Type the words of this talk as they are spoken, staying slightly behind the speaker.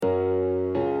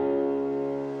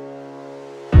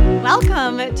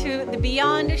Welcome to the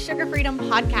Beyond Sugar Freedom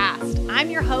podcast.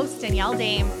 I'm your host, Danielle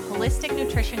Dame, holistic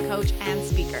nutrition coach and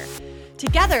speaker.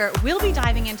 Together, we'll be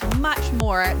diving into much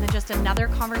more than just another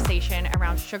conversation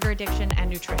around sugar addiction and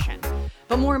nutrition.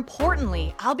 But more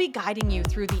importantly, I'll be guiding you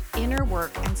through the inner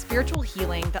work and spiritual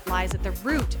healing that lies at the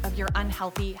root of your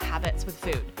unhealthy habits with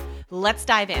food. Let's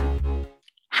dive in.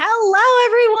 Hello,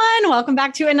 everyone. Welcome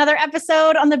back to another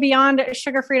episode on the Beyond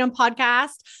Sugar Freedom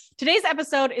podcast. Today's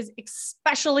episode is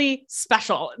especially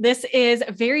special. This is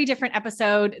a very different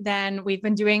episode than we've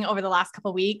been doing over the last couple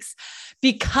of weeks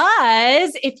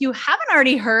because if you haven't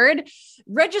already heard,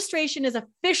 registration is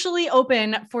officially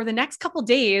open for the next couple of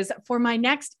days for my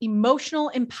next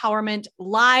Emotional Empowerment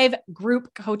live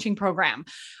group coaching program.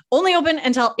 Only open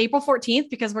until April 14th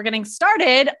because we're getting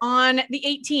started on the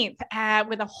 18th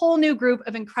with a whole new group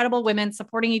of incredible women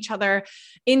supporting each other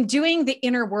in doing the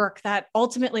inner work that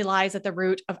ultimately lies at the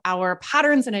root of our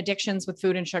patterns and addictions with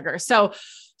food and sugar. So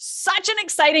such an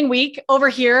exciting week over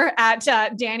here at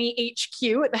Danny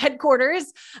HQ at the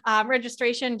headquarters.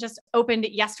 Registration just opened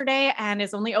yesterday and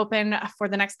is only open for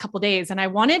the next couple of days. And I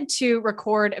wanted to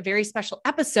record a very special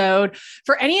episode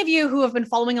for any of you who have been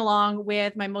following along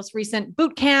with my most recent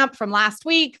boot camp from last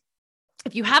week.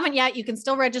 If you haven't yet, you can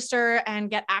still register and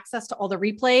get access to all the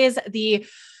replays.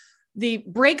 The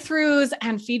breakthroughs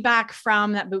and feedback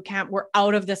from that bootcamp were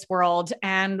out of this world.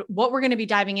 And what we're going to be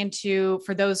diving into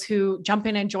for those who jump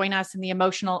in and join us in the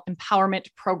Emotional Empowerment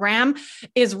program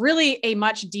is really a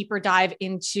much deeper dive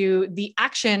into the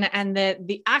action and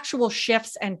the actual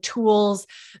shifts and tools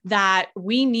that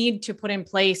we need to put in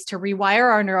place to rewire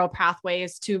our neural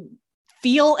pathways to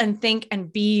feel and think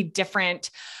and be different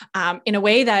in a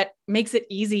way that makes it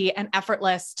easy and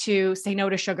effortless to say no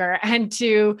to sugar and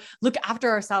to look after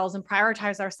ourselves and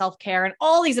prioritize our self-care and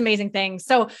all these amazing things.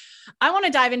 So I want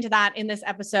to dive into that in this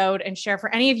episode and share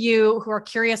for any of you who are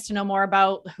curious to know more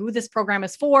about who this program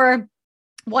is for,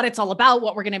 what it's all about,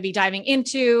 what we're going to be diving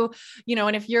into,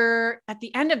 and if you're at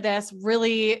the end of this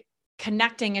really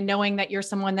connecting and knowing that you're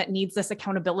someone that needs this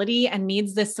accountability and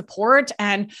needs this support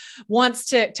and wants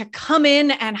to come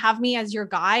in and have me as your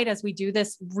guide as we do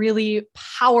this really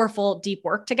powerful, deep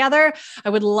work together, I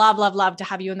would love, love, love to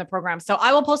have you in the program. So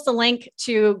I will post a link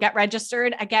to get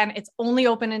registered. Again, it's only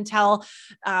open until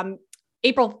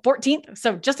April 14th.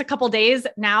 So just a couple days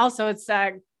now. So it's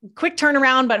a quick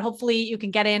turnaround, but hopefully you can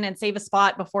get in and save a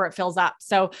spot before it fills up.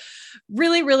 So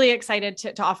really, really excited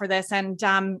to offer this. And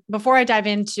before I dive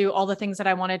into all the things that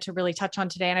I wanted to really touch on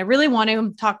today, and I really want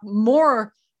to talk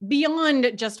more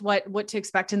beyond just what to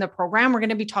expect in the program, we're going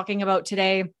to be talking about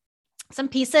today some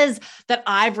pieces that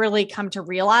I've really come to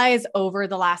realize over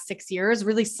the last 6 years,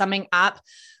 really summing up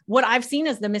what I've seen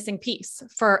as the missing piece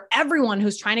for everyone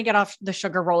who's trying to get off the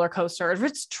sugar roller coaster, or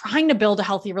it's trying to build a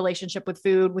healthy relationship with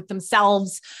food, with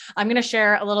themselves. I'm going to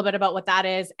share a little bit about what that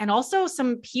is, and also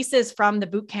some pieces from the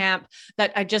boot camp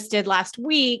that I just did last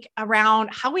week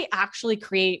around how we actually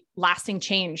create lasting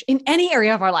change in any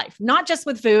area of our life, not just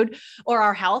with food or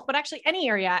our health, but actually any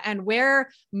area, and where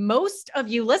most of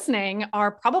you listening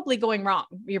are probably going wrong.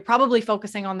 You're probably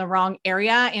focusing on the wrong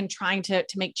area in trying to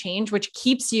make change, which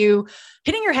keeps you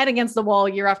hitting your head against the wall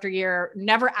year after year,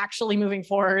 never actually moving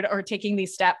forward or taking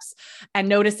these steps and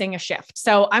noticing a shift.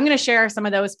 So I'm going to share some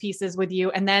of those pieces with you,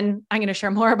 and then I'm going to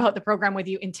share more about the program with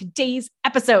you in today's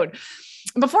episode.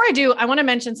 Before I do, I want to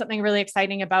mention something really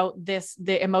exciting about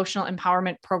the Emotional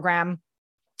Empowerment program.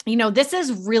 This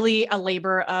is really a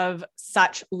labor of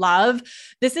such love.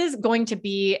 This is going to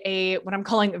be what I'm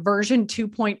calling version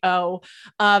 2.0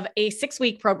 of a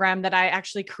 6-week program that I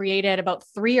actually created about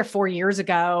 3 or 4 years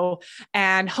ago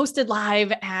and hosted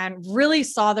live, and really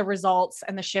saw the results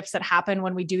and the shifts that happen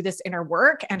when we do this inner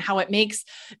work and how it makes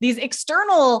these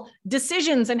external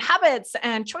decisions and habits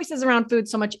and choices around food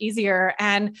so much easier.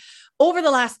 And over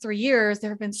the last 3 years, there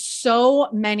have been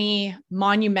so many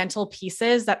monumental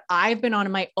pieces that I've been on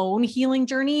in my own healing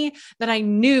journey that I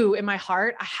knew in my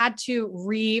heart I had to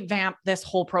revamp this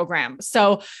whole program.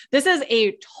 So this is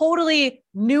a totally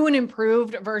new and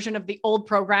improved version of the old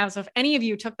program. So if any of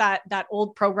you took that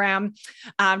old program,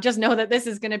 just know that this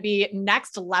is going to be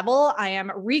next level. I am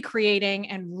recreating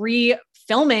and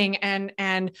refilming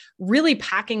and really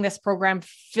packing this program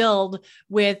filled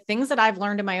with things that I've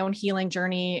learned in my own healing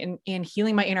journey, in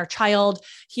healing my inner child,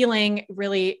 healing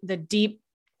really the deep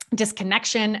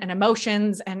disconnection and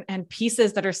emotions and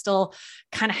pieces that are still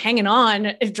kind of hanging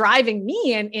on, driving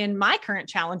me in my current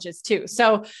challenges too.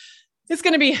 So It's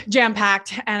going to be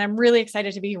jam-packed, and I'm really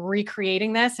excited to be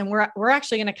recreating this. And we're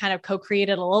actually going to kind of co-create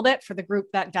it a little bit for the group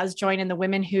that does join, and the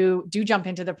women who do jump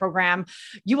into the program.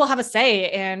 You will have a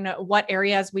say in what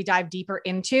areas we dive deeper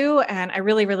into. And I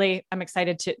really, really am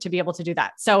excited to be able to do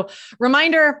that. So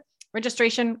reminder,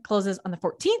 registration closes on the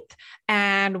 14th,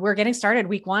 and we're getting started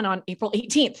week 1 on April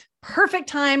 18th. Perfect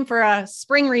time for a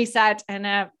spring reset and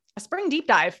a spring deep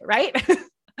dive, right?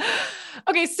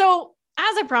 Okay. So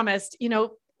as I promised,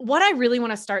 what I really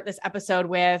want to start this episode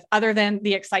with, other than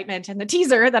the excitement and the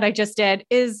teaser that I just did,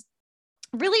 is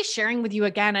really sharing with you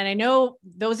again. And I know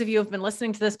those of you who have been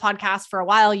listening to this podcast for a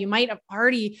while, you might have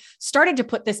already started to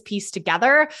put this piece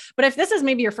together. But if this is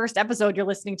maybe your first episode you're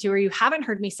listening to, or you haven't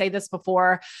heard me say this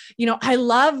before, I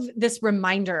love this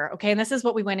reminder. Okay. And this is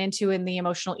what we went into in the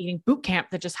emotional eating bootcamp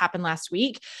that just happened last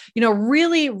week.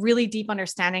 Really, really deep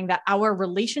understanding that our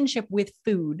relationship with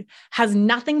food has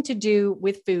nothing to do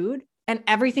with food and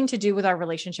everything to do with our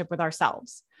relationship with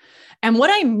ourselves. And what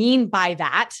I mean by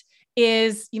that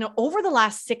is, over the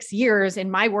last 6 years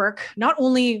in my work, not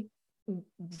only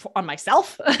on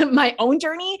myself, my own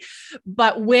journey,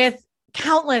 but with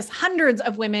countless hundreds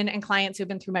of women and clients who've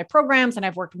been through my programs and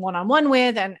I've worked one-on-one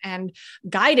with and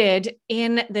guided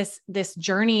in this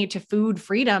journey to food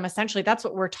freedom. Essentially, that's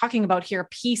what we're talking about here: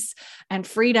 peace and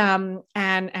freedom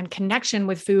and connection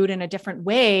with food in a different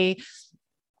way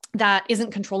that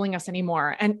isn't controlling us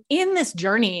anymore. And in this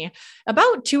journey,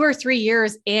 about 2 or 3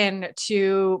 years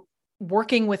into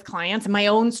working with clients and my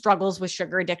own struggles with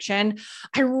sugar addiction,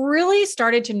 I really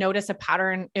started to notice a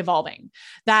pattern evolving,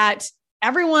 that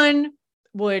everyone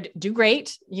would do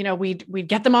great. We'd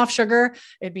get them off sugar.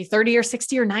 It'd be 30 or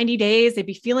 60 or 90 days. They'd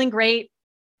be feeling great.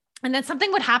 And then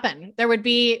something would happen. There would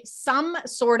be some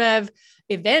sort of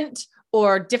event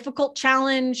or difficult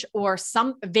challenge or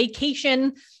some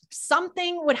vacation,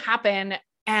 something would happen.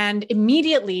 And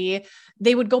immediately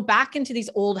they would go back into these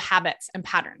old habits and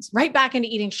patterns, right back into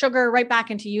eating sugar, right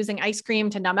back into using ice cream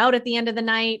to numb out at the end of the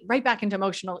night, right back into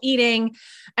emotional eating.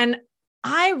 And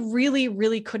I really,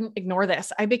 really couldn't ignore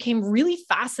this. I became really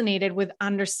fascinated with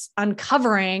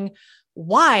uncovering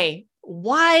why,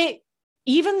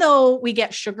 even though we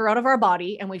get sugar out of our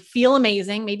body and we feel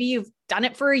amazing, maybe you've done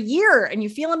it for a year and you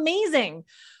feel amazing.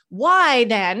 Why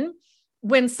then,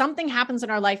 when something happens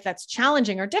in our life that's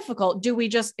challenging or difficult, do we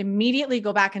just immediately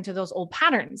go back into those old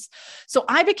patterns? So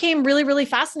I became really, really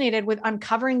fascinated with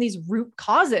uncovering these root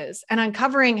causes and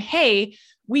uncovering, hey,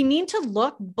 we need to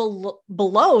look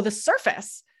below the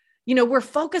surface. We're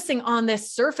focusing on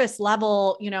this surface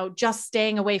level, just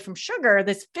staying away from sugar,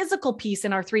 this physical piece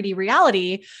in our 3D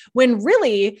reality, when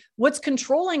really what's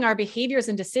controlling our behaviors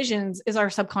and decisions is our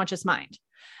subconscious mind.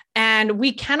 And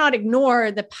we cannot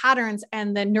ignore the patterns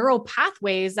and the neural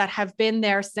pathways that have been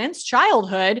there since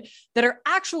childhood that are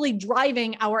actually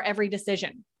driving our every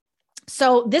decision.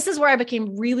 So this is where I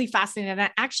became really fascinated. And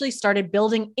I actually started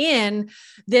building in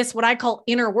this, what I call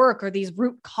inner work, or these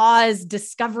root cause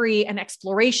discovery and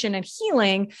exploration and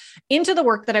healing into the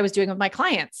work that I was doing with my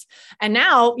clients. And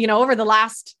now, over the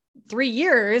last 3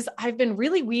 years, I've been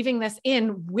really weaving this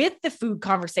in with the food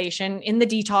conversation, in the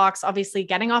detox, obviously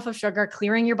getting off of sugar,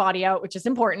 clearing your body out, which is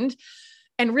important,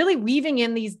 and really weaving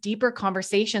in these deeper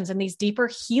conversations and these deeper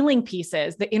healing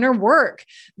pieces, the inner work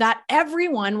that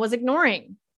everyone was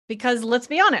ignoring. Because let's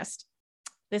be honest,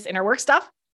 this inner work stuff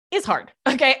is hard.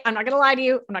 Okay. I'm not going to lie to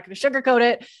you. I'm not going to sugarcoat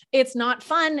it. It's not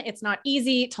fun. It's not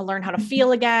easy to learn how to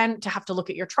feel again, to have to look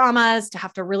at your traumas, to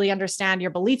have to really understand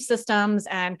your belief systems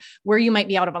and where you might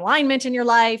be out of alignment in your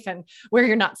life and where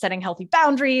you're not setting healthy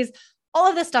boundaries. All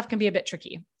of this stuff can be a bit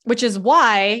tricky, which is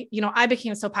why, I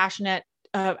became so passionate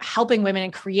helping women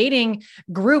and creating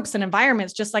groups and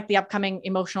environments, just like the upcoming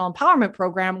emotional empowerment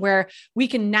program, where we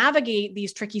can navigate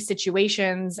these tricky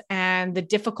situations and the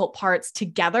difficult parts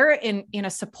together in a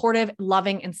supportive,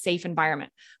 loving, and safe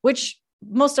environment, which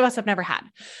most of us have never had.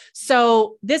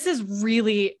 So this is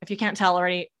really, if you can't tell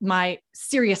already, my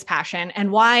serious passion,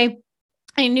 and why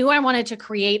I knew I wanted to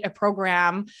create a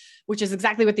program, which is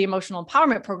exactly what the emotional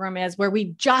empowerment program is, where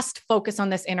we just focus on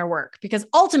this inner work. Because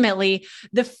ultimately,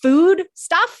 the food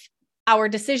stuff, our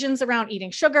decisions around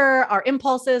eating sugar, our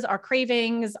impulses, our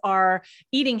cravings, our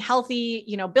eating healthy,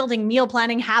 building meal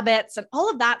planning habits, and all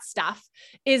of that stuff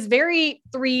is very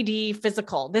 3D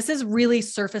physical. This is really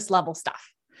surface level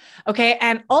stuff. Okay.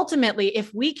 And ultimately,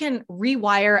 if we can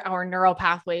rewire our neural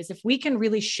pathways, if we can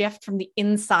really shift from the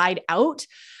inside out,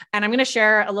 and I'm going to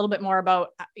share a little bit more about,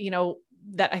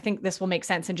 that I think this will make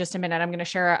sense in just a minute. I'm going to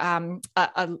share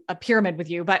a pyramid with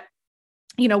you, but,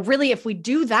 really, if we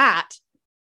do that,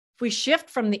 we shift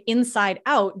from the inside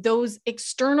out, those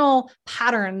external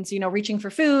patterns, reaching for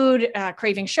food,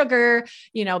 craving sugar,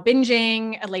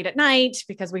 binging late at night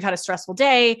because we've had a stressful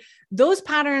day, those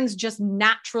patterns just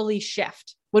naturally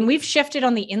shift. When we've shifted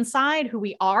on the inside, who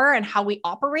we are and how we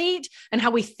operate and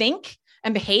how we think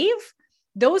and behave,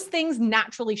 those things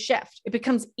naturally shift. It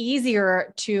becomes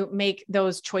easier to make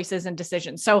those choices and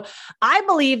decisions. So I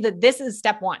believe that this is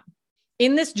step one.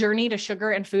 In this journey to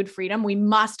sugar and food freedom, we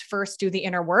must first do the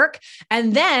inner work.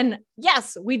 And then,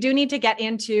 yes, we do need to get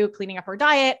into cleaning up our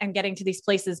diet and getting to these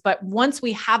places. But once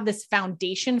we have this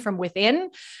foundation from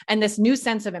within and this new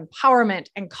sense of empowerment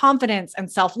and confidence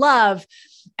and self-love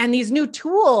and these new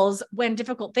tools, when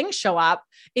difficult things show up,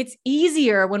 it's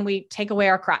easier when we take away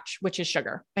our crutch, which is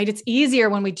sugar, right? It's easier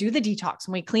when we do the detox,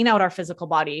 when we clean out our physical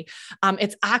body.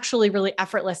 It's actually really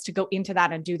effortless to go into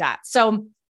that and do that. So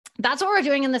that's what we're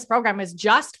doing in this program, is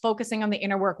just focusing on the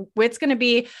inner work. It's going to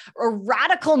be a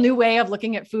radical new way of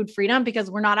looking at food freedom, because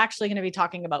we're not actually going to be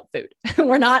talking about food. I'm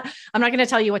not going to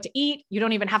tell you what to eat. You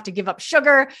don't even have to give up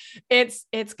sugar. It's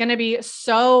going to be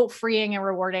so freeing and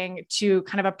rewarding to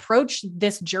kind of approach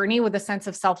this journey with a sense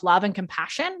of self-love and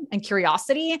compassion and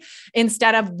curiosity,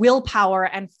 instead of willpower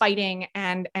and fighting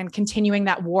and continuing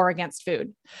that war against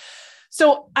food.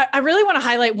 So I really want to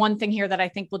highlight one thing here that I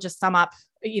think will just sum up,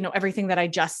 everything that I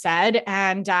just said.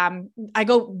 And I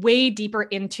go way deeper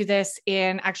into this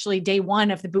in actually day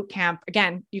one of the bootcamp.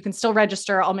 Again, you can still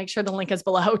register. I'll make sure the link is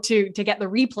below to get the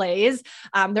replays.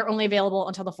 They're only available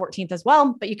until the 14th as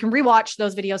well, but you can rewatch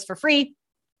those videos for free.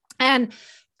 And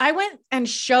I went and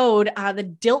showed the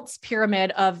DILTS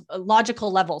pyramid of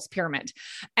logical levels pyramid.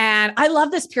 And I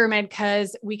love this pyramid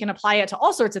because we can apply it to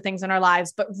all sorts of things in our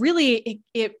lives, but really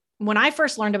when I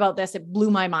first learned about this, it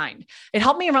blew my mind. It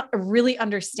helped me really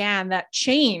understand that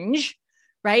change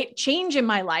in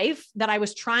my life that I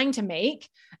was trying to make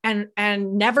and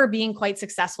never being quite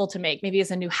successful to make, maybe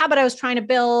as a new habit I was trying to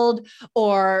build,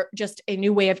 or just a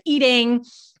new way of eating,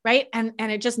 right? And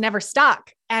it just never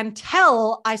stuck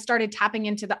until I started tapping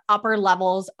into the upper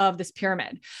levels of this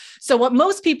pyramid. So what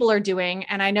most people are doing,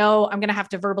 and I know I'm going to have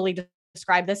to verbally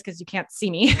describe this because you can't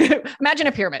see me. Imagine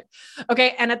a pyramid.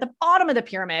 Okay. And at the bottom of the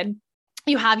pyramid,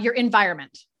 you have your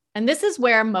environment. And this is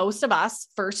where most of us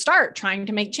first start trying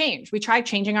to make change. We try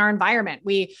changing our environment.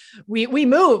 We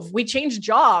move, we change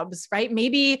jobs, right?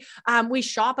 Maybe we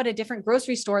shop at a different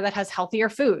grocery store that has healthier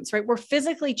foods, right? We're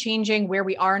physically changing where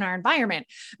we are in our environment.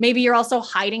 Maybe you're also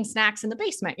hiding snacks in the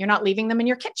basement. You're not leaving them in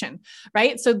your kitchen,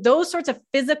 right? So those sorts of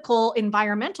physical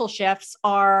environmental shifts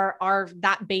are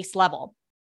that base level.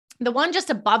 The one just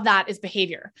above that is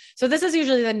behavior. So this is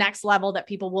usually the next level that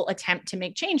people will attempt to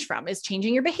make change from, is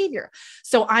changing your behavior.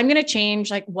 So I'm going to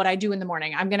change like what I do in the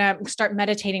morning. I'm going to start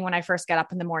meditating when I first get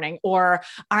up in the morning, or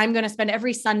I'm going to spend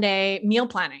every Sunday meal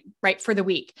planning, right, for the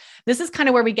week. This is kind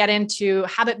of where we get into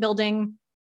habit building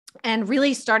and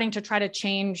really starting to try to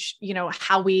change,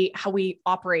 how we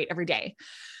operate every day.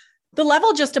 The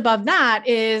level just above that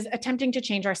is attempting to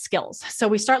change our skills. So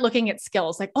we start looking at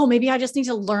skills like, oh, maybe I just need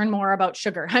to learn more about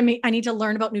sugar. I need to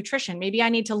learn about nutrition. Maybe I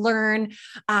need to learn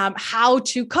how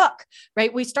to cook,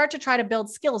 right? We start to try to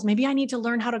build skills. Maybe I need to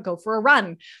learn how to go for a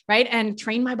run, right? And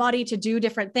train my body to do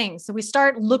different things. So we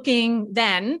start looking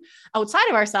then outside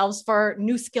of ourselves for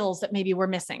new skills that maybe we're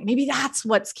missing. Maybe that's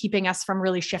what's keeping us from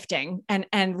really shifting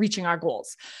and reaching our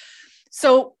goals.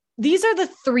 So these are the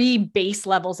three base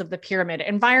levels of the pyramid: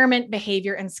 environment,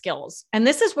 behavior, and skills. And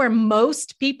this is where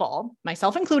most people,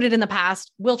 myself included in the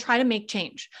past, will try to make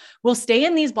change. We'll stay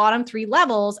in these bottom three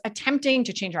levels, attempting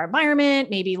to change our environment,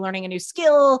 maybe learning a new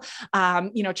skill,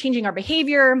 changing our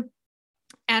behavior.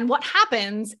 And what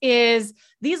happens is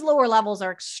these lower levels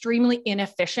are extremely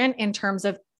inefficient in terms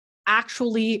of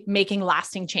actually making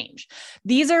lasting change.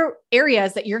 These are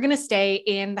areas that you're going to stay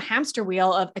in the hamster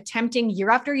wheel of attempting year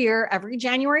after year, every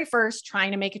January 1st,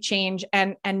 trying to make a change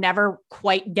and never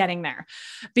quite getting there,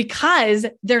 because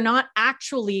they're not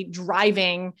actually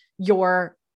driving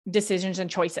your decisions and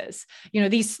choices.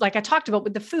 These, like I talked about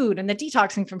with the food and the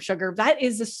detoxing from sugar, that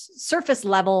is a surface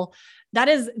level. That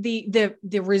is the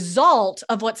result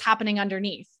of what's happening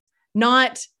underneath,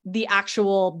 not the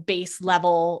actual base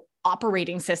level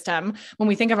operating system. When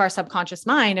we think of our subconscious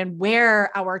mind and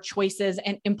where our choices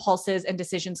and impulses and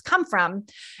decisions come from,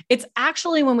 it's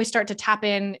actually when we start to tap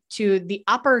into the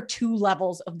upper two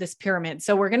levels of this pyramid.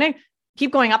 So we're going to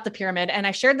keep going up the pyramid. And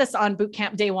I shared this on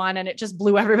bootcamp day one, and it just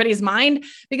blew everybody's mind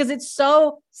because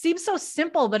seems so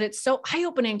simple, but it's so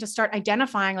eye-opening to start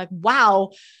identifying like,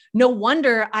 wow, no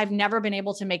wonder I've never been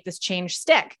able to make this change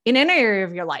stick in any area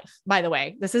of your life. By the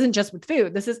way, this isn't just with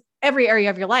food. This is every area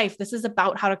of your life. This is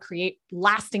about how to create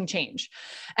lasting change.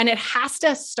 And it has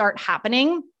to start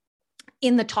happening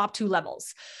in the top two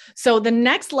levels. So the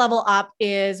next level up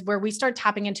is where we start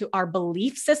tapping into our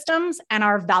belief systems and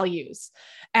our values.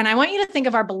 And I want you to think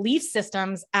of our belief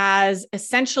systems as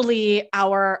essentially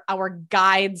our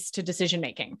guides to decision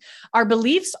making. Our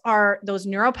beliefs are those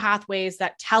neural pathways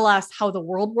that tell us how the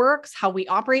world works, how we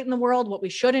operate in the world, what we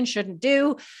should and shouldn't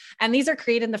do. And these are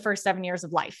created in the first 7 years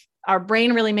of life. Our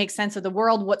brain really makes sense of the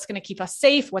world, what's going to keep us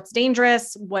safe, what's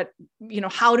dangerous,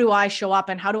 how do I show up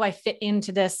and how do I fit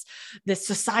into this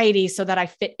society so that I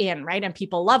fit in, right? And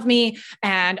people love me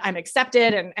and I'm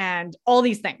accepted and all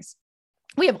these things.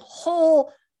 We have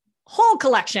whole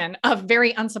collection of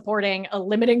very unsupporting,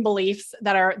 limiting beliefs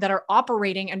that are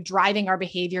operating and driving our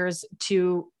behaviors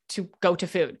to go to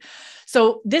food.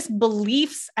 So this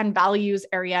beliefs and values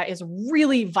area is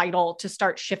really vital to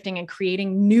start shifting and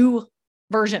creating new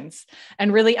versions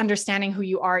and really understanding who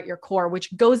you are at your core,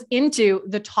 which goes into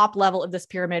the top level of this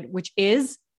pyramid, which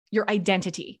is your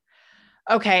identity.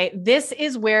 Okay. This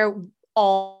is where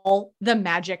all the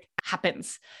magic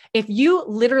happens. If you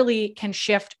literally can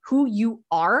shift who you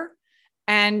are,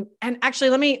 and actually,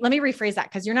 let me rephrase that,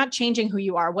 because you're not changing who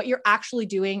you are. What you're actually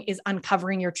doing is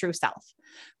uncovering your true self.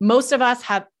 Most of us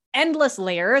have endless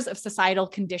layers of societal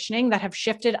conditioning that have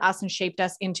shifted us and shaped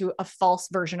us into a false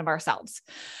version of ourselves.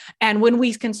 And when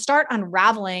we can start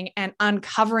unraveling and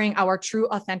uncovering our true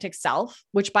authentic self,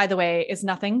 which by the way, is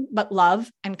nothing but love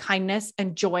and kindness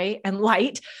and joy and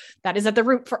light, that is at the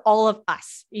root for all of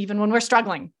us, even when we're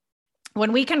struggling.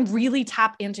 When we can really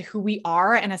tap into who we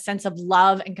are and a sense of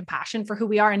love and compassion for who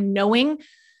we are and knowing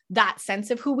that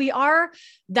sense of who we are,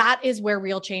 that is where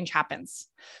real change happens.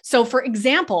 So for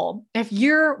example, if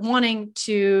you're wanting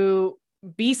to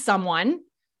be someone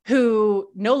who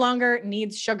no longer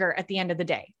needs sugar at the end of the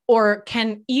day, or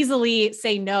can easily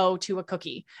say no to a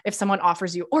cookie if someone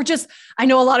offers you, or just, I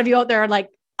know a lot of you out there are like,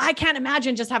 I can't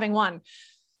imagine just having one.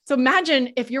 So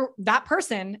imagine if you're that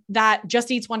person that just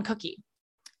eats one cookie.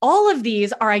 All of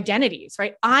these are identities,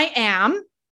 right? I am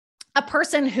a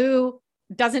person who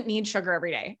doesn't need sugar every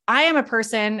day. I am a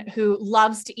person who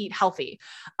loves to eat healthy.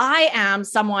 I am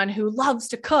someone who loves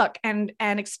to cook and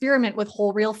experiment with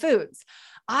whole, real foods.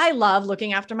 I love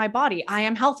looking after my body. I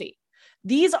am healthy.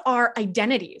 These are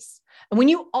identities. And when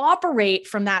you operate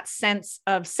from that sense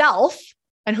of self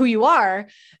and who you are,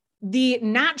 the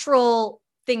natural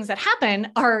things that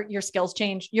happen are your skills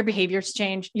change, your behaviors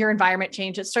change, your environment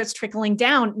change. It starts trickling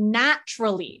down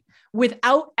naturally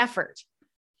without effort.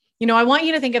 I want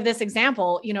you to think of this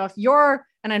example, if you're,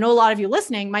 and I know a lot of you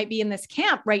listening might be in this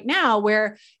camp right now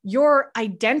where you're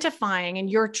identifying and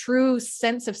your true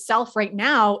sense of self right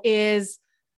now is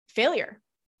failure.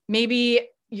 Maybe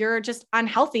you're just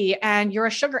unhealthy and you're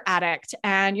a sugar addict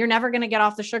and you're never going to get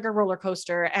off the sugar roller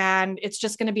coaster and it's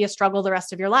just going to be a struggle the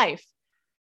rest of your life.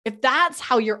 If that's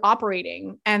how you're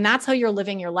operating and that's how you're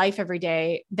living your life every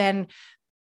day, then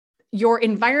your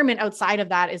environment outside of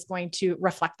that is going to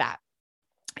reflect that.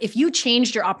 If you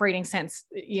changed your operating sense,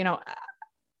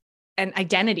 and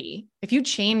identity, if you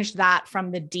changed that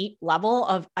from the deep level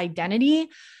of identity,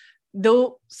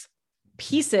 those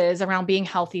pieces around being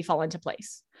healthy fall into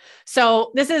place.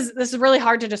 So this is really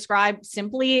hard to describe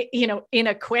simply, in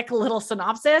a quick little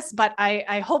synopsis, but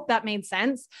I hope that made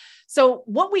sense. So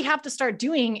what we have to start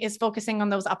doing is focusing on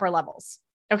those upper levels.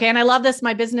 Okay. And I love this.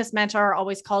 My business mentor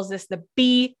always calls this the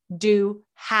be, do,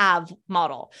 have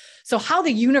model. So how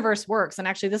the universe works, and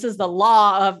actually this is the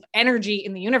law of energy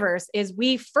in the universe, is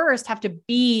we first have to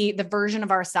be the version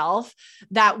of ourselves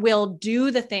that will do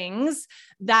the things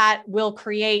that will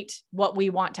create what we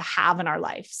want to have in our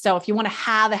life. So if you want to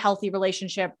have a healthy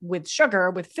relationship with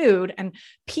sugar, with food, and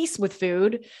peace with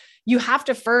food, you have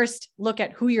to first look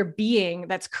at who you're being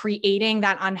that's creating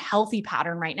that unhealthy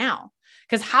pattern right now.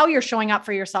 Because how you're showing up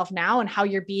for yourself now and how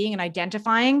you're being and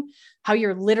identifying, how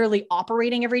you're literally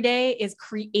operating every day is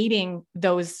creating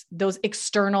those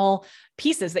external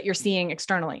pieces that you're seeing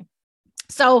externally.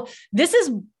 So this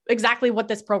is exactly what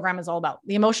this program is all about.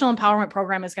 The Emotional Empowerment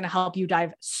Program is going to help you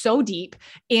dive so deep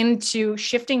into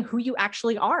shifting who you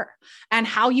actually are and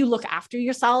how you look after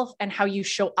yourself and how you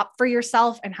show up for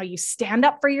yourself and how you stand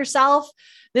up for yourself.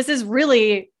 This is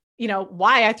really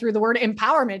why I threw the word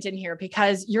empowerment in here,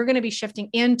 because you're going to be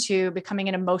shifting into becoming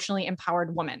an emotionally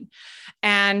empowered woman.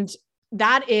 And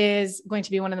that is going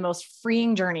to be one of the most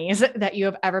freeing journeys that you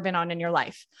have ever been on in your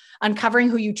life. Uncovering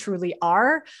who you truly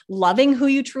are, loving who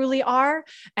you truly are,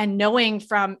 and knowing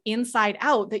from inside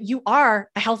out that you are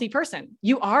a healthy person.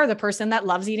 You are the person that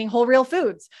loves eating whole, real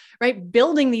foods, right?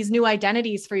 Building these new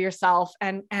identities for yourself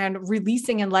and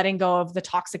releasing and letting go of the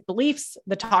toxic beliefs,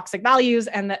 the toxic values,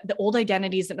 and the old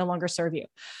identities that no longer serve you.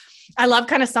 I love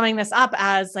kind of summing this up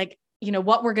as like,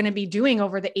 what we're going to be doing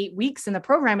over the 8 weeks in the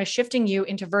program is shifting you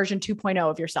into version 2.0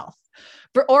 of yourself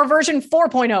or version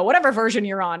 4.0, whatever version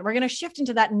you're on. We're going to shift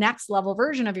into that next level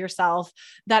version of yourself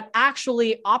that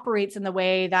actually operates in the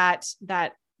way that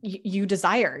you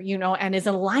desire, and is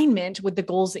in alignment with the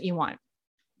goals that you want.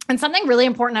 And something really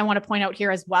important I want to point out here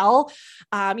as well,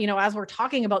 as we're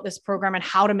talking about this program and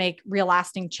how to make real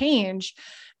lasting change,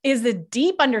 is the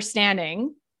deep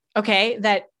understanding,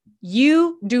 that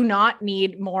you do not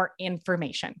need more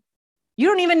information. You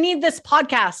don't even need this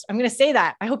podcast. I'm going to say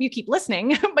that. I hope you keep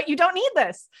listening, but you don't need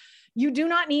this. You do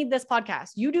not need this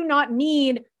podcast. You do not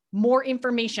need more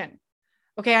information.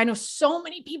 Okay. I know so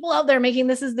many people out there making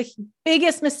this is the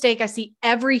biggest mistake I see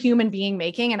every human being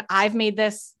making. And I've made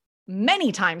this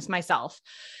many times myself,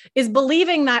 is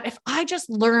believing that if I just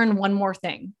learn one more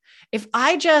thing, if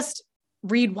I just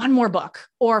read one more book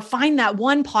or find that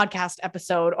one podcast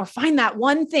episode or find that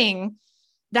one thing,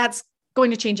 that's going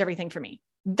to change everything for me.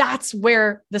 That's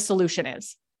where the solution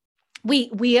is.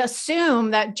 We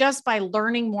assume that just by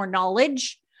learning more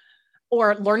knowledge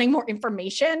or learning more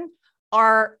information,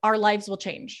 our lives will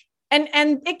change. And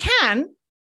it can,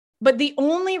 but the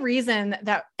only reason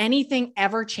that anything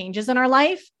ever changes in our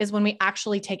life is when we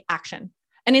actually take action,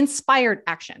 an inspired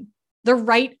action, the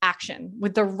right action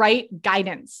with the right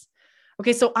guidance.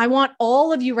 Okay, so I want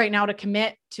all of you right now to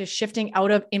commit to shifting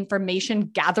out of information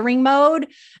gathering mode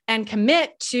and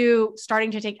commit to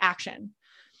starting to take action.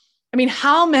 I mean,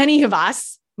 how many of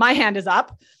us, my hand is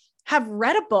up, have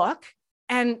read a book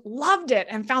and loved it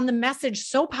and found the message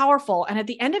so powerful? And at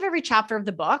the end of every chapter of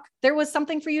the book, there was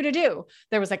something for you to do.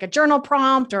 There was like a journal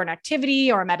prompt or an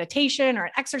activity or a meditation or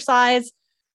an exercise.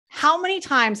 How many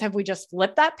times have we just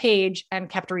flipped that page and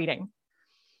kept reading?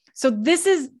 So this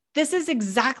is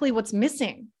exactly what's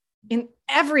missing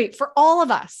for all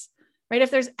of us, right?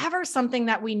 If there's ever something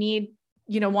that we need,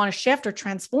 want to shift or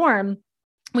transform,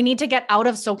 we need to get out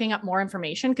of soaking up more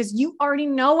information, because you already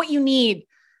know what you need.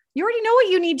 You already know what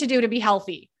you need to do to be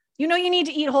healthy. You need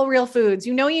to eat whole, real foods.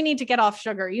 You need to get off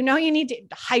sugar. You need to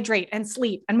hydrate and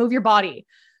sleep and move your body.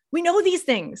 We know these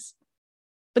things,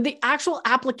 but the actual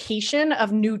application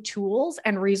of new tools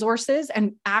and resources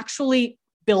and actually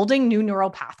building new neural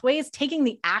pathways, taking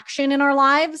the action in our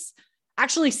lives,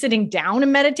 actually sitting down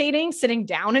and meditating, sitting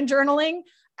down and journaling,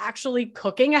 actually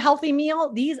cooking a healthy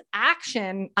meal, these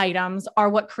action items are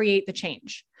what create the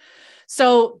change.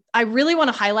 So I really want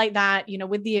to highlight that,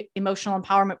 with the emotional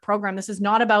empowerment program, this is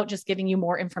not about just giving you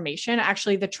more information.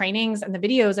 Actually, the trainings and the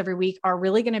videos every week are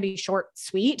really going to be short,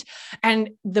 sweet.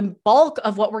 And the bulk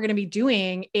of what we're going to be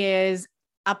doing is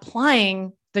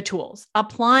applying the tools,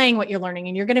 applying what you're learning.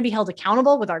 And you're going to be held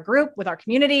accountable with our group, with our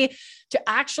community, to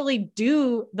actually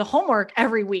do the homework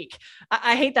every week.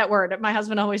 I hate that word. My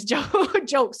husband always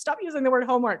jokes, stop using the word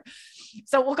homework.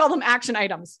 So we'll call them action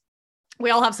items. We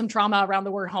all have some trauma around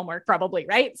the word homework, probably,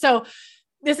 right? So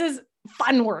this is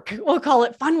fun work. We'll call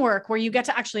it fun work, where you get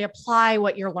to actually apply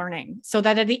what you're learning, so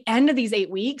that at the end of these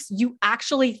 8 weeks, you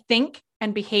actually think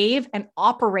and behave and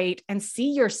operate and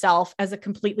see yourself as a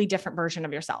completely different version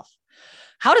of yourself.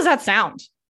 How does that sound?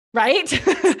 Right?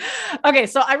 Okay.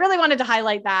 So I really wanted to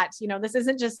highlight that, this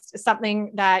isn't just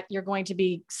something that you're going to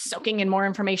be soaking in more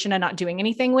information and not doing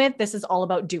anything with. This is all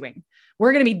about doing.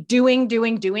 We're going to be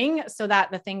doing so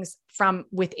that the things from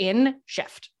within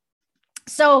shift.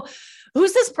 So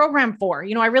who's this program for?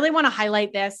 I really want to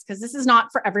highlight this because this is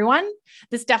not for everyone.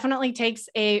 This definitely takes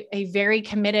a very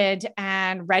committed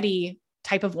and ready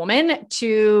type of woman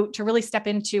to really step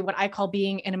into what I call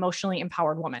being an emotionally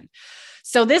empowered woman.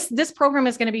 So this program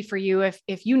is going to be for you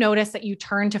if you notice that you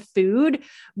turn to food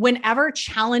whenever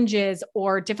challenges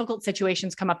or difficult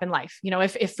situations come up in life.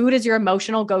 If food is your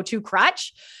emotional go-to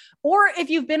crutch, or if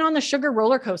you've been on the sugar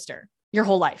roller coaster your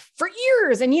whole life for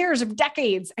years and years of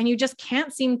decades, and you just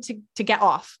can't seem to get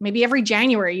off. Maybe every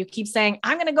January you keep saying,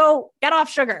 I'm going to go get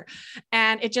off sugar.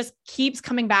 And it just keeps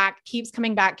coming back.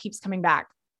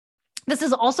 This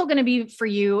is also going to be for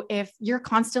you if you're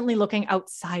constantly looking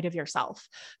outside of yourself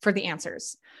for the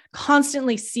answers,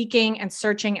 constantly seeking and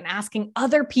searching and asking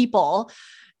other people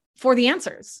for the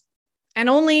answers, and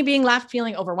only being left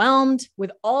feeling overwhelmed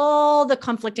with all the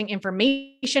conflicting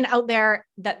information out there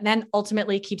that then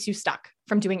ultimately keeps you stuck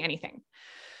from doing anything.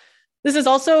 This is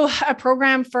also a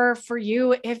program for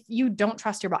you if you don't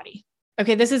trust your body.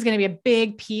 Okay, this is going to be a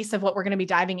big piece of what we're going to be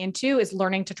diving into, is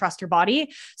learning to trust your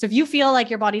body. So if you feel like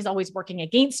your body's always working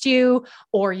against you,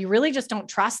 or you really just don't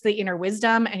trust the inner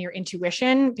wisdom and your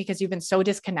intuition because you've been so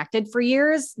disconnected for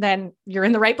years, then you're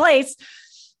in the right place.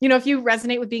 if you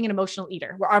resonate with being an emotional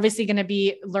eater, we're obviously going to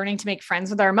be learning to make friends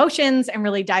with our emotions and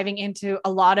really diving into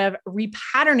a lot of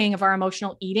repatterning of our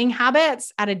emotional eating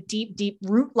habits at a deep, deep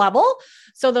root level.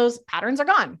 So those patterns are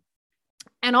gone.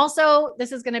 And also,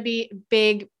 this is going to be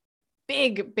big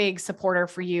supporter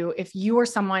for you if you are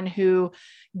someone who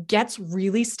gets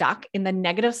really stuck in the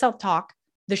negative self-talk,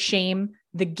 the shame,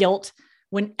 the guilt,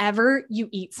 whenever you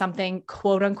eat something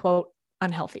quote unquote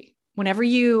unhealthy. Whenever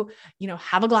you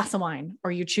have a glass of wine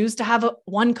or you choose to have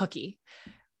one cookie,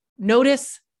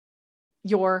 notice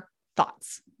your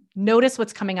thoughts. Notice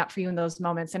what's coming up for you in those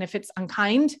moments. And if it's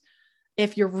unkind,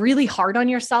 if you're really hard on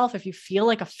yourself, if you feel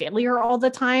like a failure all the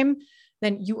time,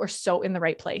 then you are so in the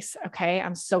right place. Okay.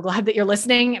 I'm so glad that you're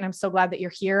listening. And I'm so glad that you're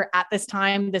here at this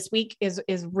time. This week is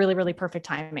really, really perfect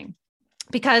timing.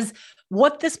 Because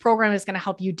what this program is going to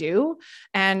help you do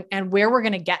and where we're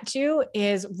going to get to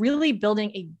is really building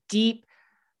a deep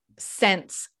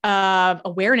sense of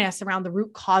awareness around the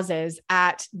root causes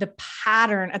at the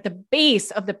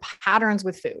base of the patterns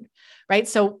with food, right?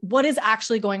 So what is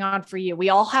actually going on for you? We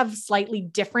all have slightly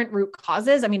different root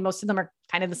causes. I mean, most of them are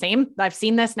kind of the same. I've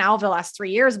seen this now over the last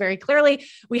 3 years very clearly.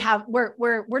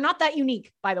 We're not that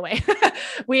unique, by the way.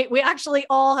 we actually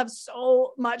all have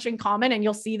so much in common, and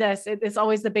you'll see this. It's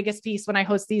always the biggest piece when I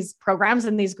host these programs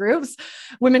and these groups.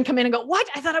 Women come in and go, "What?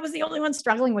 I thought I was the only one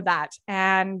struggling with that."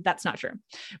 And that's not true.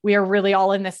 We are really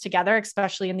all in this together,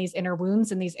 especially in these inner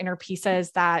wounds and these inner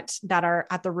pieces that are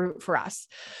at the root for us.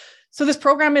 So this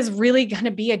program is really going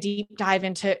to be a deep dive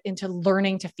into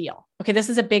learning to feel. Okay. This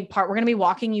is a big part. We're going to be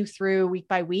walking you through week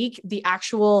by week, the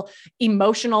actual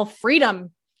emotional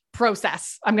freedom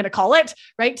process, I'm going to call it,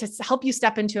 right? To help you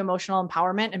step into emotional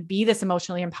empowerment and be this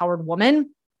emotionally empowered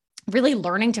woman, really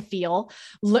learning to feel,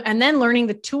 and then learning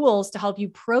the tools to help you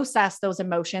process those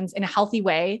emotions in a healthy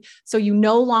way. So you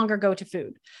no longer go to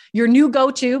food. Your new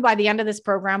go-to by the end of this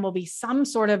program will be some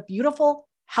sort of beautiful,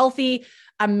 healthy,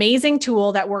 amazing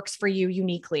tool that works for you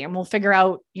uniquely. And we'll figure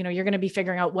out, you're going to be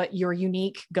figuring out what your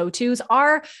unique go-tos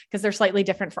are because they're slightly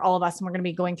different for all of us. And we're going to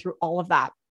be going through all of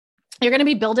that. You're going to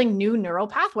be building new neural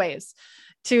pathways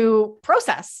to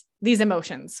process these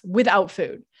emotions without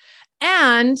food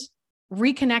and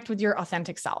reconnect with your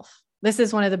authentic self. This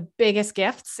is one of the biggest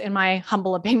gifts, in my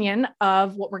humble opinion,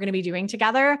 of what we're going to be doing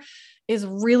together is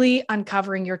really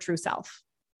uncovering your true self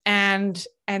and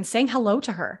saying hello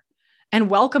to her and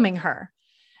welcoming her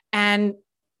and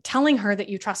telling her that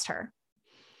you trust her.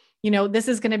 This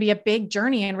is going to be a big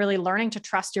journey and really learning to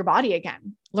trust your body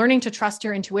again, learning to trust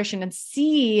your intuition and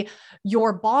see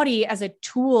your body as a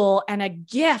tool and a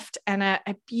gift and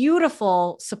a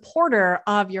beautiful supporter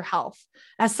of your health,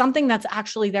 as something that's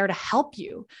actually there to help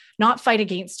you, not fight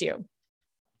against you.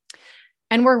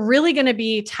 And we're really going to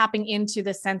be tapping into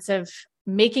the sense of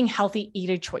making healthy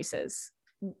eating choices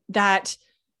that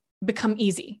become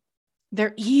easy.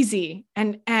 They're easy.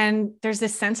 And there's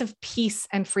this sense of peace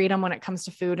and freedom when it comes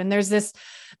to food. And there's this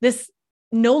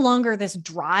no longer this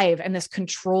drive and this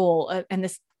control and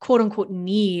this quote unquote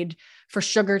need for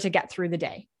sugar to get through the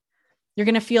day. You're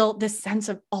going to feel this sense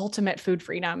of ultimate food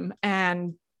freedom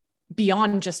and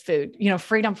beyond just food,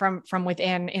 freedom from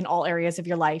within in all areas of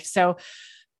your life. So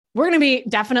we're going to be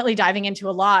definitely diving into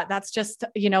a lot. That's just,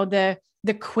 the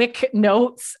quick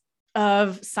notes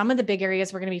of some of the big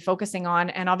areas we're going to be focusing on,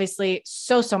 and obviously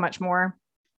so much more.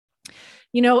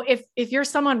 If you're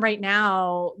someone right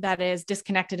now that is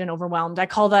disconnected and overwhelmed, I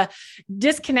call the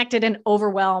disconnected and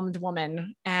overwhelmed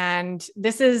woman. And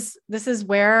this is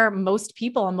where most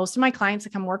people and most of my clients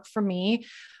that come work for me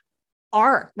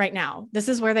are right now. This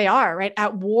is where they are, right?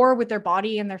 At war with their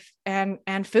body and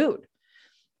and food.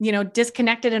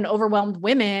 Disconnected and overwhelmed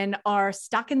women are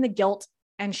stuck in the guilt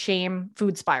and shame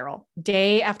food spiral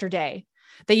day after day.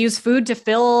 They use food to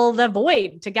fill the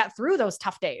void to get through those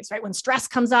tough days, right? When stress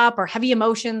comes up or heavy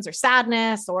emotions or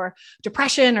sadness or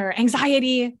depression or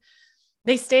anxiety,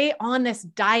 they stay on this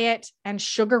diet and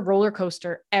sugar roller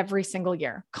coaster every single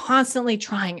year, constantly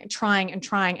trying and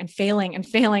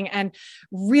failing and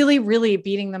really, really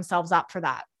beating themselves up for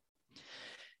that.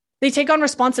 They take on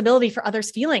responsibility for others'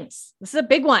 feelings. This is a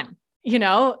big one.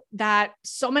 That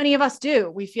so many of us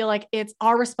do. We feel like it's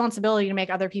our responsibility to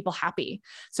make other people happy.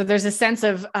 So there's a sense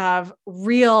of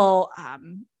real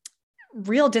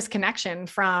disconnection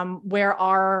from where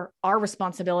our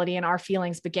responsibility and our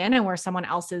feelings begin and where someone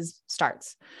else's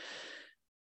starts.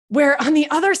 Where on the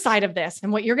other side of this,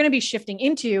 and what you're going to be shifting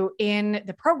into in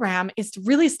the program, is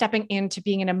really stepping into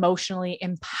being an emotionally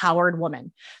empowered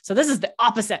woman. So this is the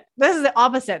opposite.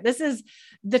 This is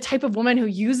the type of woman who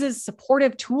uses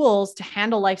supportive tools to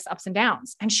handle life's ups and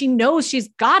downs. And she knows she's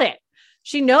got it.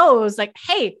 She knows, like,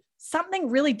 hey, something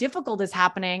really difficult is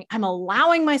happening, I'm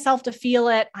allowing myself to feel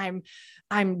it.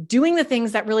 I'm doing the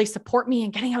things that really support me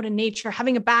and getting out in nature,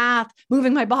 having a bath,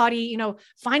 moving my body,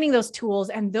 finding those tools,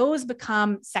 and those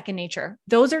become second nature.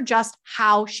 Those are just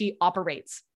how she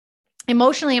operates.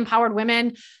 Emotionally empowered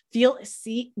women feel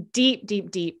deep,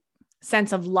 deep, deep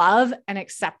sense of love and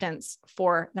acceptance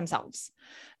for themselves.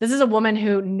 This is a woman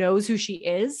who knows who she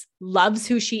is, loves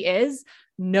who she is,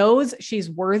 knows she's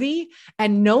worthy,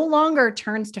 and no longer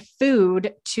turns to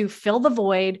food to fill the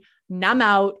void, numb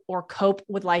out, or cope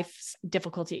with life's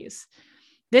difficulties.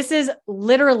 This is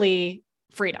literally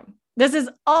freedom. This is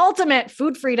ultimate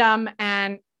food freedom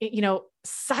and,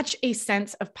 such a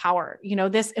sense of power.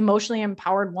 This emotionally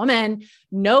empowered woman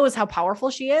knows how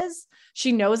powerful she is.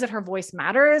 She knows that her voice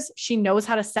matters. She knows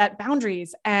how to set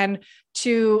boundaries and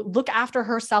to look after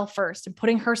herself first and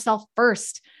putting herself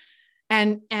first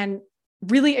and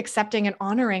really accepting and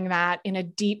honoring that in a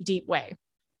deep, deep way.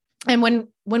 And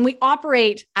when we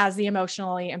operate as the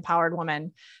emotionally empowered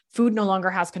woman, food no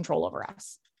longer has control over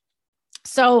us.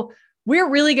 So we're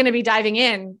really going to be diving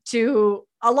into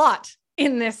a lot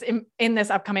in this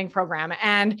upcoming program.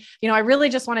 And, I really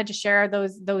just wanted to share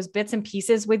those bits and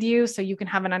pieces with you so you can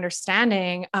have an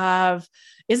understanding of,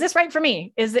 is this right for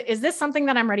me? Is this something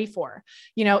that I'm ready for?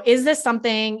 Is this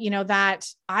something, that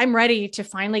I'm ready to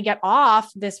finally get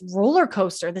off this roller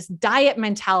coaster, this diet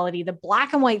mentality, the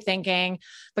black and white thinking,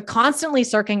 the constantly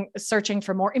searching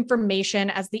for more information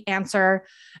as the answer,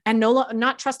 and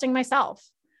not trusting myself,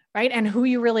 right? And who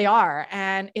you really are.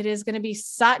 And it is going to be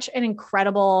such an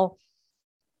incredible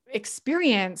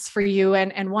experience for you.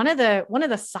 And one of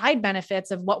the side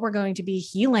benefits of what we're going to be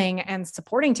healing and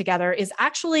supporting together is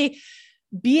actually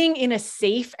being in a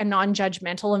safe and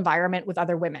non-judgmental environment with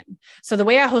other women. So the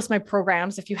way I host my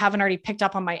programs, if you haven't already picked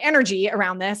up on my energy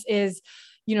around this, is,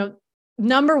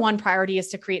 number one priority is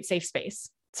to create safe space.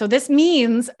 So this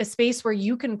means a space where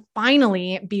you can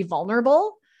finally be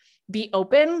vulnerable, be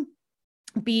open,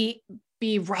 be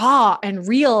raw and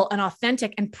real and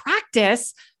authentic, and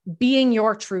practice being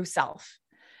your true self.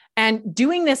 And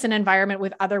doing this in an environment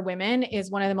with other women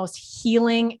is one of the most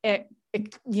healing,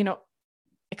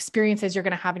 experiences you're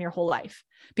going to have in your whole life.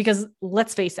 Because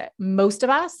let's face it, most of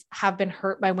us have been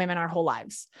hurt by women our whole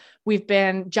lives. We've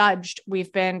been judged.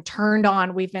 We've been turned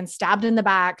on. We've been stabbed in the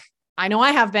back. I know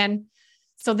I have been.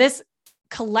 So this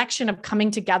collection of coming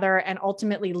together and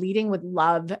ultimately leading with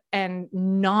love and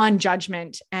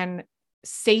non-judgment and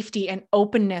safety and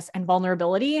openness and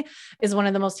vulnerability is one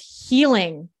of the most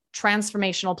healing,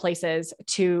 transformational places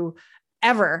to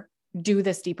ever do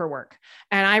this deeper work.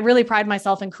 And I really pride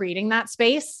myself in creating that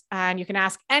space. And you can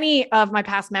ask any of my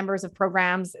past members of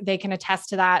programs, they can attest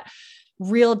to that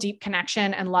real deep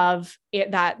connection and love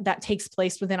that takes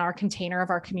place within our container of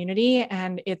our community.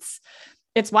 And it's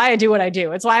why I do what I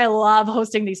do. It's why I love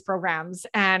hosting these programs.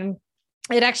 And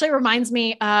it actually reminds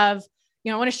me of,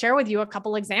 I want to share with you a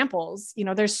couple examples.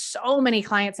 There's so many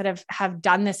clients that have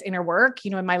done this inner work,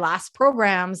 in my last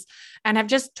programs, and have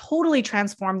just totally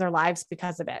transformed their lives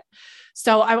because of it.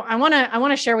 So I want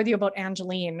to share with you about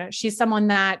Angeline. She's someone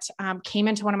that came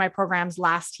into one of my programs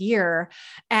last year.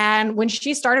 And when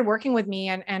she started working with me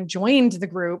and joined the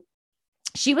group,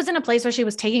 she was in a place where she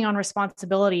was taking on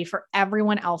responsibility for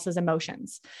everyone else's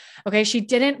emotions. Okay. She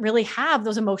didn't really have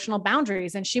those emotional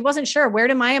boundaries, and she wasn't sure, where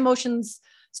do my emotions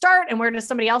start and where does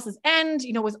somebody else's end,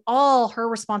 was all her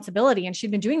responsibility. And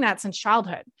she'd been doing that since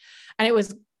childhood, and it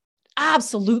was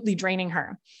absolutely draining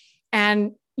her.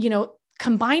 And,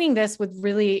 combining this with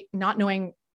really not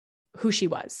knowing who she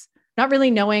was, not really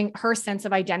knowing her sense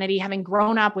of identity, having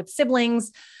grown up with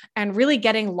siblings and really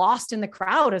getting lost in the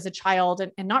crowd as a child,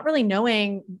 and not really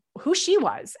knowing who she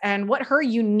was and what her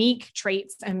unique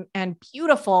traits and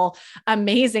beautiful,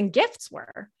 amazing gifts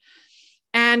were.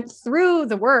 And through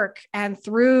the work and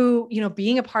through,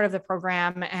 being a part of the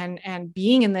program and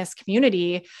being in this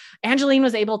community, Angeline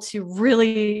was able to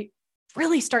really,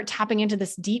 really start tapping into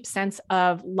this deep sense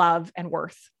of love and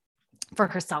worth for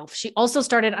herself. She also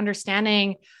started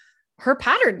understanding her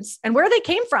patterns and where they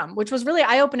came from, which was really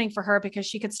eye-opening for her, because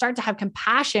she could start to have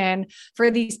compassion for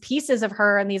these pieces of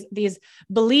her and these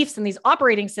beliefs and these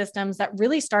operating systems that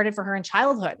really started for her in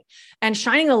childhood. And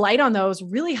shining the light on those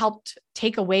really helped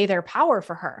take away their power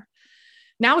for her.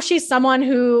 Now she's someone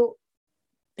who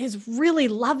is really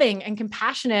loving and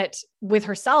compassionate with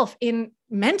herself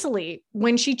mentally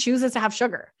when she chooses to have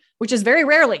sugar, which is very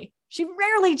rarely. She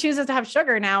rarely chooses to have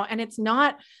sugar now. And it's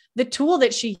not the tool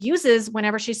that she uses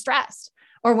whenever she's stressed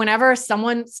or whenever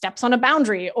someone steps on a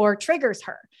boundary or triggers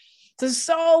her. So it's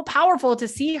so powerful to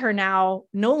see her now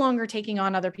no longer taking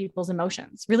on other people's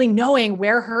emotions, really knowing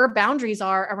where her boundaries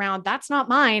are around that's not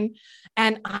mine.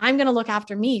 And I'm going to look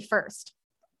after me first.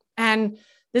 And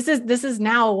this is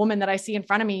now a woman that I see in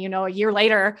front of me, a year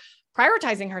later,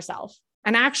 prioritizing herself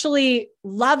and actually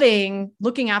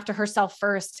looking after herself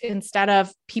first instead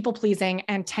of people pleasing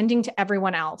and tending to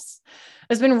everyone else.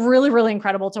 It's been really, really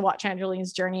incredible to watch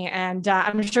Angeline's journey. And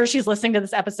I'm sure she's listening to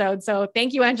this episode. So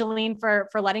thank you, Angeline, for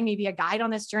letting me be a guide on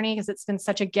this journey, because it's been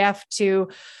such a gift to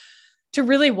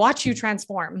really watch you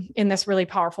transform in this really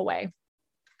powerful way.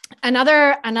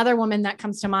 Another woman that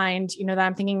comes to mind, that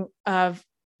I'm thinking of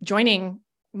joining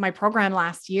my program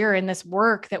last year in this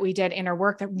work that we did, inner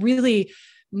work, that really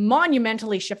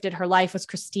monumentally shifted her life, was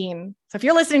Christine. So if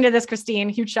you're listening to this, Christine,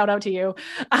 huge shout out to you.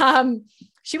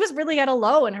 She was really at a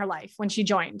low in her life when she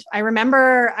joined. I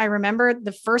remember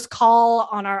the first call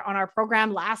on our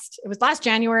program last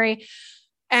January,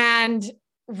 and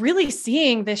really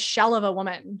seeing this shell of a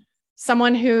woman,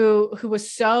 someone who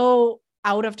was so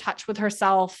out of touch with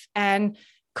herself and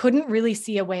couldn't really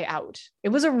see a way out. It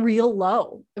was a real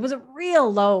low. It was a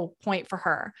real low point for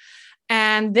her.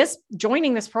 And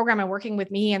joining this program and working with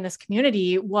me in this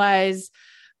community was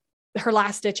her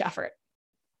last ditch effort.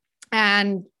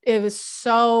 And it was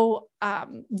so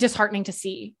disheartening to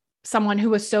see someone who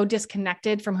was so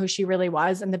disconnected from who she really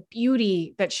was and the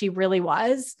beauty that she really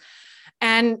was,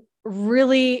 and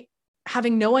really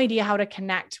having no idea how to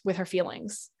connect with her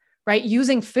feelings, right?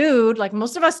 Using food, like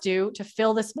most of us do, to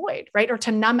fill this void, right? Or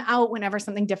to numb out whenever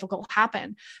something difficult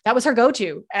happened. That was her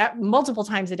go-to multiple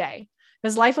times a day,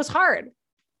 because life was hard.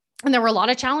 And there were a lot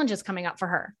of challenges coming up for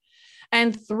her.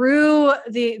 And through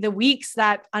the weeks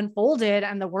that unfolded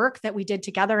and the work that we did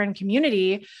together in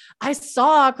community, I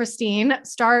saw Christine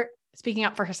start speaking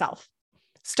up for herself,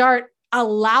 start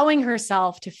allowing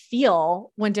herself to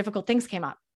feel when difficult things came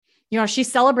up. She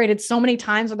celebrated so many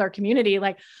times with our community.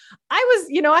 Like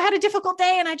I had a difficult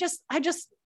day and I just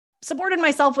supported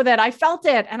myself with it. I felt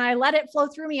it and I let it flow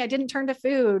through me. I didn't turn to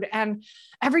food. And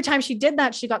every time she did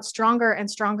that, she got stronger and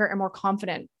stronger and more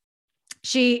confident.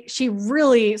 She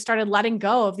really started letting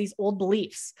go of these old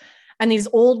beliefs and these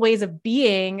old ways of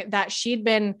being that she'd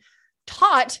been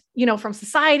taught, from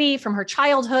society, from her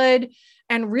childhood,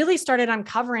 and really started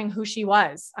uncovering who she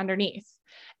was underneath,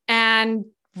 and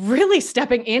really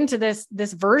stepping into this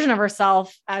version of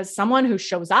herself as someone who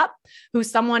shows up,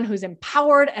 who's someone who's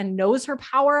empowered and knows her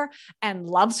power and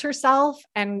loves herself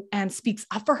and speaks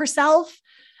up for herself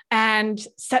and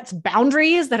sets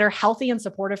boundaries that are healthy and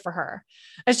supportive for her.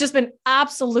 It's just been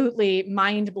absolutely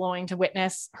mind-blowing to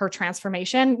witness her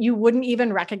transformation. You wouldn't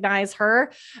even recognize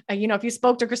her. If you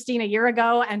spoke to Christine a year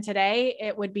ago and today,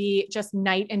 it would be just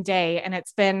night and day. And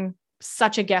it's been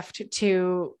such a gift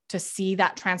to see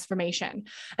that transformation.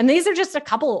 And these are just a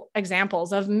couple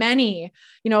examples of many,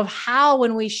 of how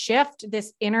when we shift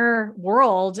this inner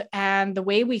world and the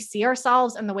way we see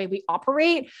ourselves and the way we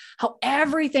operate, how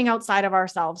everything outside of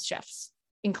ourselves shifts,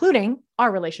 including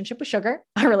our relationship with sugar,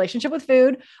 our relationship with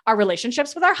food, our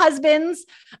relationships with our husbands,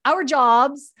 our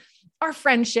jobs, our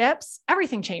friendships.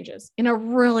 Everything changes in a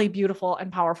really beautiful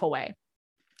and powerful way.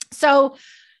 So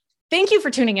thank you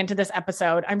for tuning into this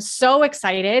episode. I'm so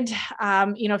excited.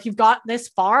 If you've got this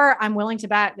far, I'm willing to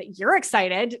bet that you're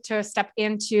excited to step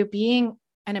into being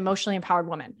an emotionally empowered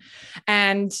woman.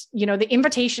 And, the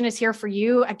invitation is here for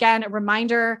you. Again, a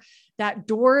reminder that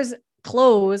doors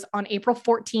close on April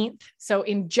 14th. So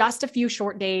in just a few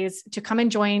short days, to come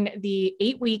and join the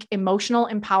 8-week emotional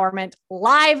empowerment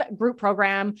live group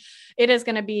program. It is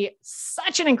going to be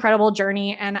such an incredible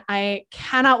journey. And I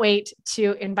cannot wait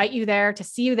to invite you there, to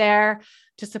see you there,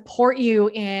 to support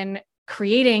you in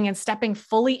creating and stepping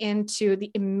fully into the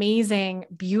amazing,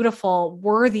 beautiful,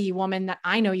 worthy woman that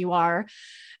I know you are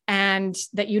and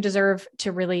that you deserve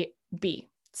to really be.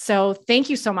 So thank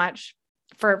you so much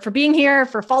for being here,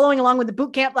 for following along with the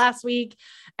boot camp last week.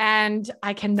 And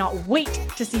I cannot wait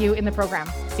to see you in the program.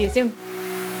 See you soon.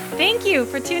 Thank you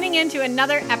for tuning in to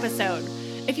another episode.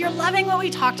 If you're loving what we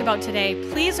talked about today,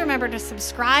 please remember to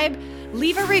subscribe,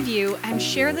 leave a review, and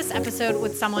share this episode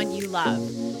with someone you love.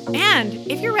 And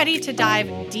if you're ready to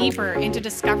dive deeper into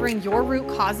discovering your root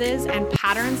causes and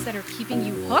patterns that are keeping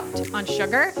you hooked on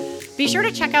sugar, be sure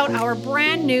to check out our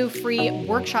brand new free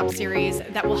workshop series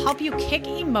that will help you kick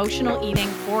emotional eating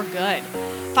for good.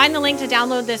 Find the link to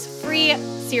download this free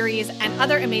series and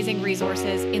other amazing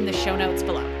resources in the show notes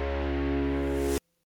below.